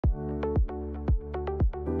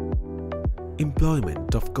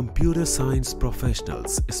Employment of computer science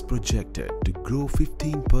professionals is projected to grow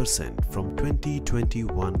 15% from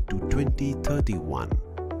 2021 to 2031.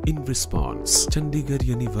 In response, Chandigarh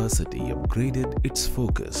University upgraded its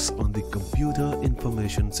focus on the computer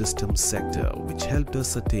information systems sector, which helped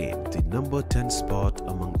us attain the number 10 spot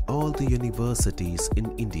among all the universities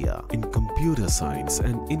in India in computer science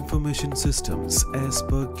and information systems as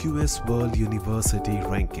per QS World University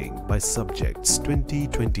ranking by subjects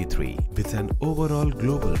 2023 with an overall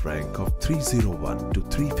global rank of 301 to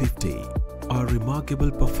 350. Our remarkable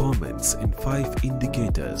performance in 5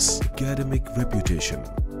 indicators: academic reputation,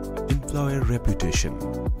 employer reputation,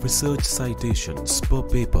 research citations per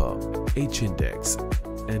paper, H-index,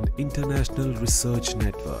 and international research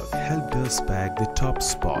network helped us bag the top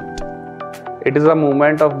spot. It is a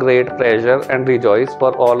moment of great pleasure and rejoice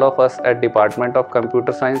for all of us at Department of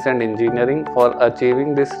Computer Science and Engineering for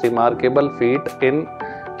achieving this remarkable feat in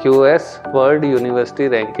QS World University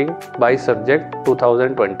ranking by subject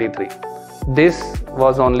 2023. This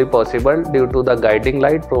was only possible due to the guiding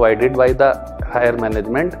light provided by the higher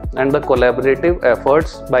management and the collaborative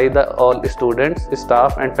efforts by all students,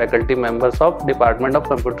 staff and faculty members of Department of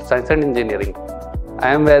Computer Science and Engineering.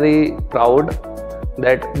 I am very proud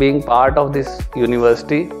that being part of this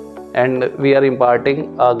university, and we are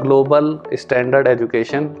imparting a global standard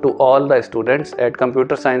education to all the students at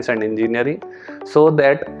Computer Science and Engineering so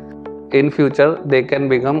that in future they can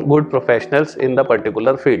become good professionals in the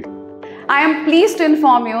particular field. I am pleased to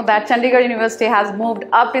inform you that Chandigarh University has moved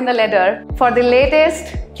up in the ladder for the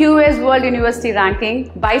latest QS World University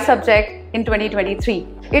ranking by subject in 2023.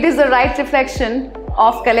 It is the right reflection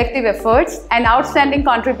of collective efforts and outstanding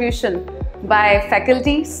contribution by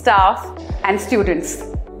faculty, staff and students.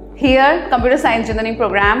 Here, Computer Science Engineering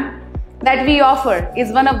program that we offer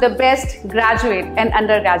is one of the best graduate and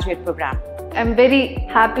undergraduate program. I'm very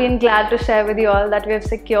happy and glad to share with you all that we have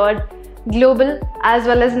secured global as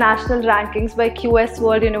well as national rankings by QS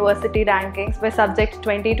World University rankings by subject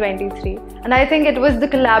 2023. And I think it was the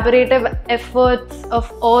collaborative efforts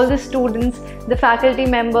of all the students, the faculty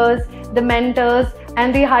members, the mentors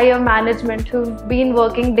and the higher management who've been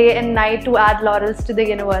working day and night to add laurels to the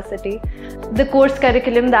university. The course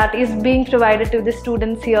curriculum that is being provided to the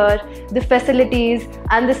students here, the facilities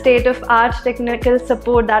and the state-of-art technical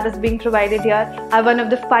support that is being provided here are one of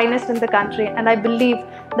the finest in the country, and I believe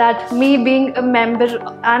that me being a member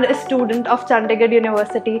and a student of Chandigarh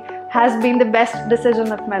University has been the best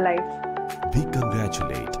decision of my life. We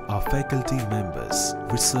congratulate our faculty members,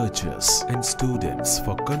 researchers and students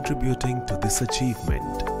for contributing to this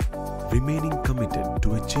achievement, remaining committed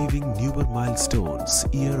to achieving newer milestones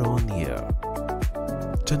year on year.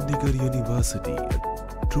 Chandigarh University,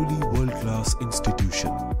 a truly world-class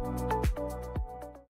institution.